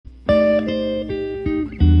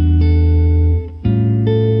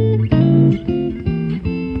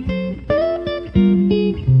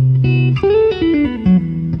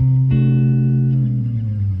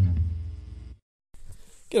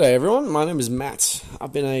my name is Matt.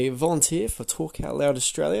 I've been a volunteer for Talk Out Loud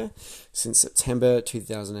Australia since September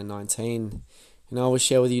 2019, and I will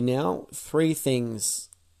share with you now 3 things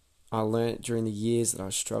I learnt during the years that I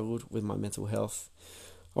struggled with my mental health.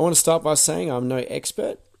 I want to start by saying I'm no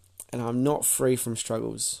expert and I'm not free from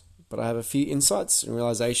struggles, but I have a few insights and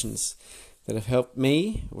realizations that have helped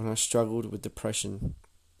me when I struggled with depression.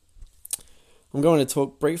 I'm going to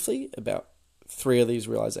talk briefly about 3 of these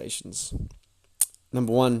realizations.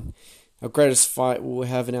 Number 1, our greatest fight we'll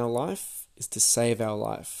have in our life is to save our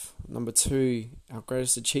life. Number 2, our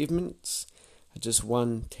greatest achievements are just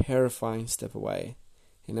one terrifying step away.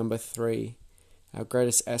 And number 3, our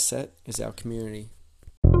greatest asset is our community.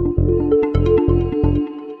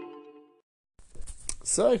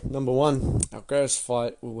 So, number 1, our greatest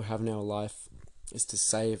fight we will have in our life is to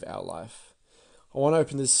save our life. I want to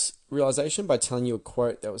open this realization by telling you a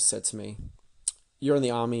quote that was said to me. You're in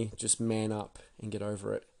the army, just man up and get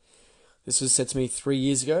over it. This was said to me 3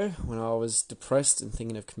 years ago when I was depressed and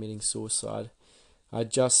thinking of committing suicide. I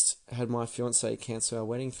just had my fiancée cancel our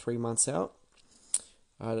wedding 3 months out.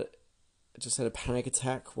 I just had a panic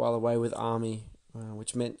attack while away with army,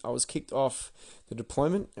 which meant I was kicked off the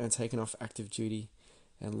deployment and taken off active duty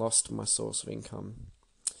and lost my source of income.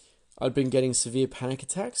 I'd been getting severe panic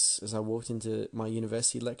attacks as I walked into my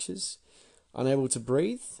university lectures, unable to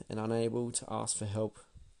breathe and unable to ask for help.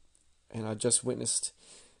 And I just witnessed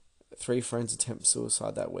 3 friends attempt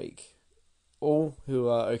suicide that week. All who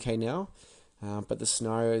are okay now, but the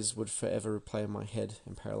scenarios would forever replay in my head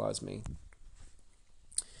and paralyze me.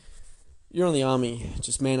 You're in the army,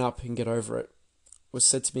 just man up and get over it, was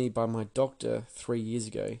said to me by my doctor 3 years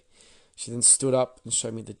ago. She then stood up and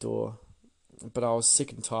showed me the door. But I was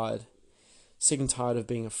sick and tired. Sick and tired of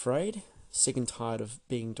being afraid, sick and tired of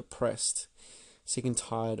being depressed, sick and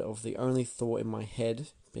tired of the only thought in my head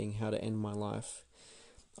being how to end my life.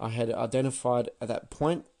 I had identified at that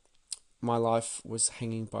point my life was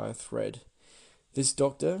hanging by a thread. This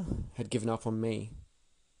doctor had given up on me,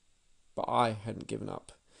 but I hadn't given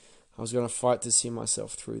up. I was going to fight to see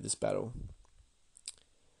myself through this battle.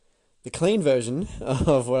 The clean version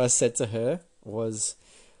of what I said to her was,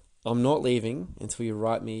 I'm not leaving until you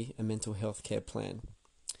write me a mental health care plan.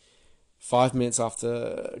 5 minutes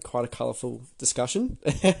after quite a colourful discussion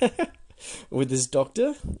with this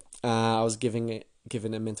doctor, I was given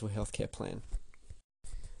a mental health care plan.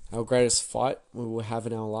 Our greatest fight we will have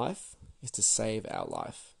in our life is to save our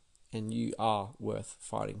life, and you are worth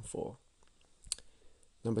fighting for.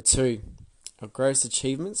 Number 2, our greatest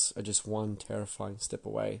achievements are just one terrifying step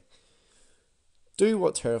away. Do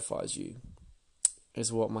what terrifies you,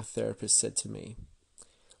 is what my therapist said to me.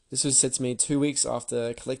 This was said to me 2 weeks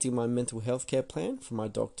after collecting my mental health care plan from my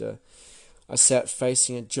doctor. I sat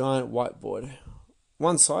facing a giant whiteboard.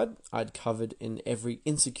 One side I'd covered in every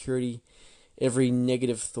insecurity, every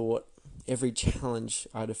negative thought, every challenge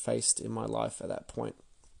I'd have faced in my life at that point.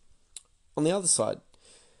 On the other side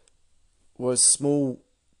was small,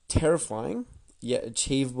 terrifying, yet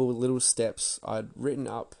achievable little steps I'd written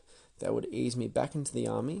up that would ease me back into the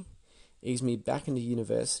army, ease me back into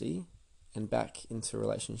university, and back into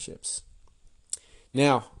relationships.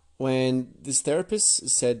 Now, when this therapist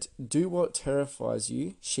said, do what terrifies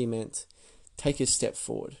you, she meant take a step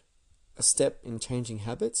forward. A step in changing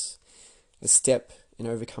habits, a step in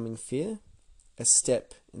overcoming fear, a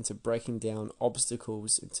step into breaking down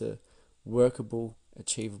obstacles into workable,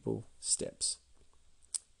 achievable steps.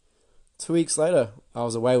 2 weeks later, I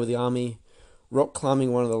was away with the army, rock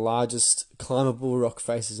climbing one of the largest climbable rock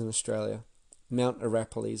faces in Australia, Mount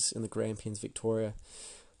Arapiles in the Grampians, Victoria.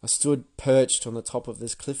 I stood perched on the top of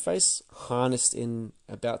this cliff face, harnessed in,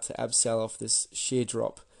 about to abseil off this sheer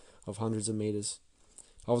drop of hundreds of meters.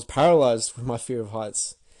 I was paralyzed with my fear of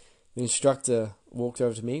heights. The instructor walked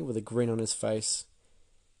over to me with a grin on his face,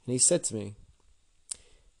 and he said to me,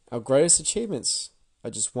 our greatest achievements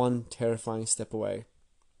are just one terrifying step away.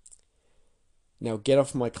 Now get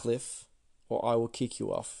off my cliff, or I will kick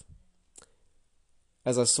you off.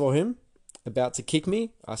 As I saw him about to kick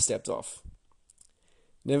me, I stepped off.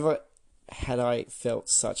 Never had I felt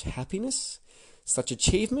such happiness, such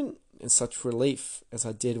achievement, and such relief as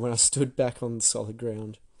I did when I stood back on solid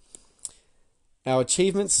ground. Our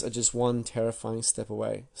achievements are just one terrifying step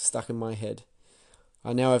away, stuck in my head.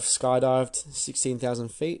 I now have skydived 16,000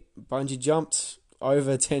 feet, bungee jumped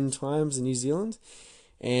over 10 times in New Zealand,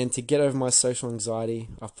 and to get over my social anxiety,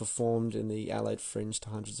 I've performed in the Adelaide Fringe to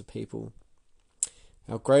hundreds of people.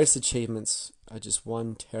 Our greatest achievements are just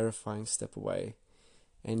one terrifying step away,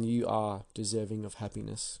 and you are deserving of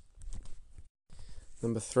happiness.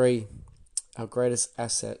 Number 3, our greatest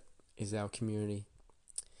asset is our community.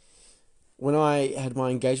 When I had my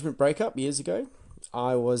engagement breakup years ago,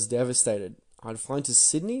 I was devastated. I'd flown to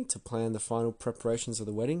Sydney to plan the final preparations of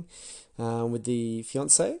the wedding with the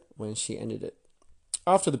fiance when she ended it.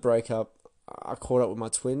 After the breakup, I caught up with my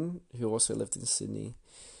twin, who also lived in Sydney.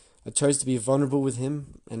 I chose to be vulnerable with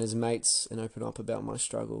him and his mates and open up about my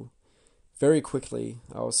struggle. Very quickly,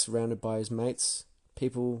 I was surrounded by his mates,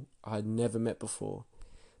 people I had never met before.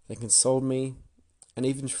 They consoled me and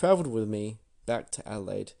even travelled with me back to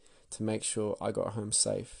Adelaide to make sure I got home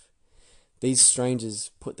safe. These strangers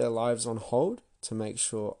put their lives on hold to make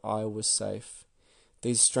sure I was safe.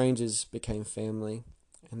 These strangers became family,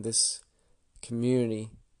 and this community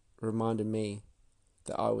reminded me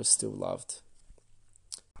that I was still loved.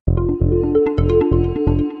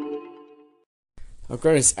 Our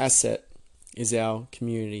greatest asset is our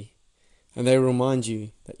community, and they remind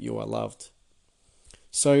you that you are loved.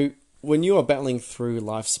 So, when you are battling through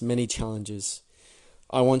life's many challenges,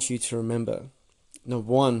 I want you to remember,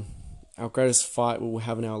 number one, our greatest fight we will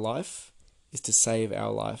have in our life is to save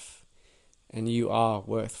our life, and you are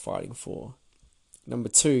worth fighting for. Number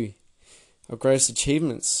two, our greatest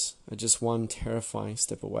achievements are just one terrifying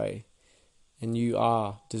step away, and you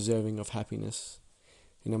are deserving of happiness.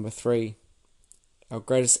 And number three, our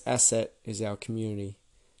greatest asset is our community,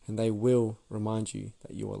 and they will remind you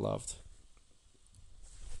that you are loved.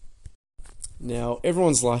 Now,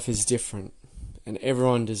 everyone's life is different, and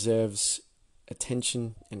everyone deserves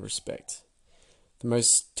attention and respect. The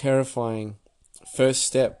most terrifying first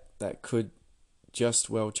step that could just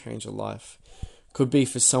well change a life could be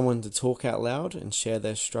for someone to talk out loud and share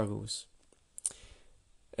their struggles.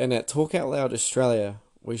 And at Talk Out Loud Australia,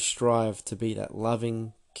 we strive to be that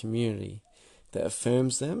loving community that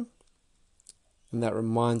affirms them and that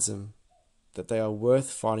reminds them that they are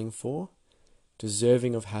worth fighting for,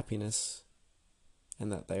 deserving of happiness,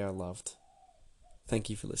 and that they are loved. Thank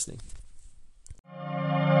you for listening.